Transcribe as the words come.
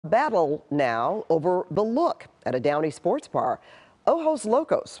Battle now over the look at a Downey sports bar. Ojos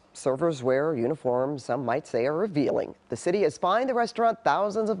Locos. Servers wear uniforms some might say are revealing. The city has fined the restaurant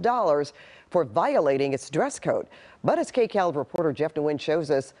thousands of dollars for violating its dress code. But as KCAL reporter Jeff Nguyen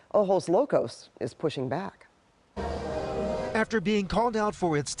shows us, Ojos Locos is pushing back. After being called out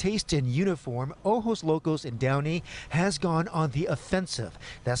for its taste in uniform, Ojos Locos in Downey has gone on the offensive.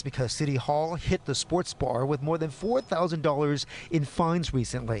 That's because City Hall hit the sports bar with more than $4,000 in fines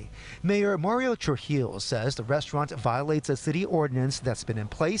recently. Mayor Mario Trujillo says the restaurant violates a city ordinance that's been in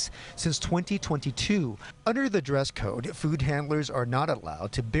place since 2022. Under the dress code, food handlers are not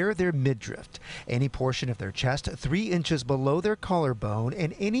allowed to bare their midriff, any portion of their chest 3 inches below their collarbone,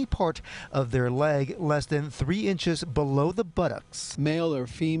 and any part of their leg less than 3 inches below the buttocks. Male or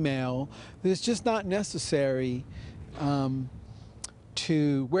female, it's just not necessary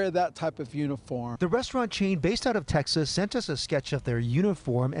to wear that type of uniform. The restaurant chain based out of Texas sent us a sketch of their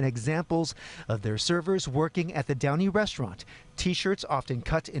uniform and examples of their servers working at the Downey restaurant. T-shirts often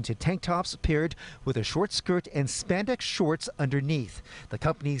cut into tank tops paired with a short skirt and spandex shorts underneath. The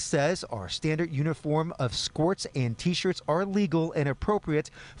company says our standard uniform of skirts and T-shirts are legal and appropriate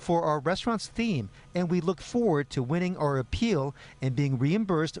for our restaurant's theme, and we look forward to winning our appeal and being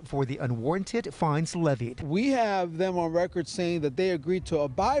reimbursed for the unwarranted fines levied. We have them on record saying that they agreed to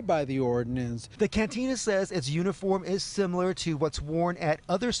abide by the ordinance. The cantina says its uniform is similar to what's worn at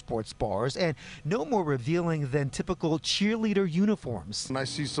other sports bars and no more revealing than typical cheerleader uniforms. And I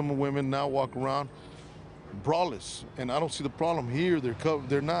see some women now walk around braless, and I don't see the problem here.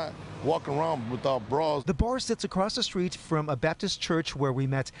 They're not walking around without bras. The bar sits across the street from a Baptist church where we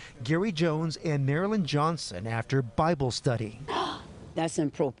met Gary Jones and Marilyn Johnson after Bible study. That's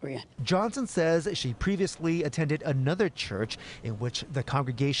inappropriate. Johnson says she previously attended another church in which the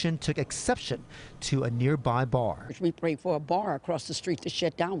congregation took exception to a nearby bar. We prayed for a bar across the street to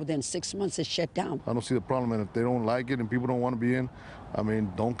shut down. Within 6 months, it shut down. I don't see the problem, and if they don't like it and people don't want to be in, I mean,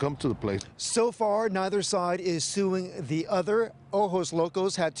 don't come to the place. So far, neither side is suing the other. Ojos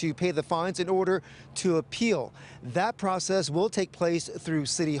Locos had to pay the fines in order to appeal. That process will take place through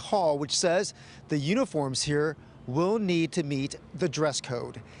City Hall, which says the uniforms here will need to meet the dress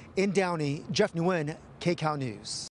code. In Downey, Jeff Nguyen, KCAL News.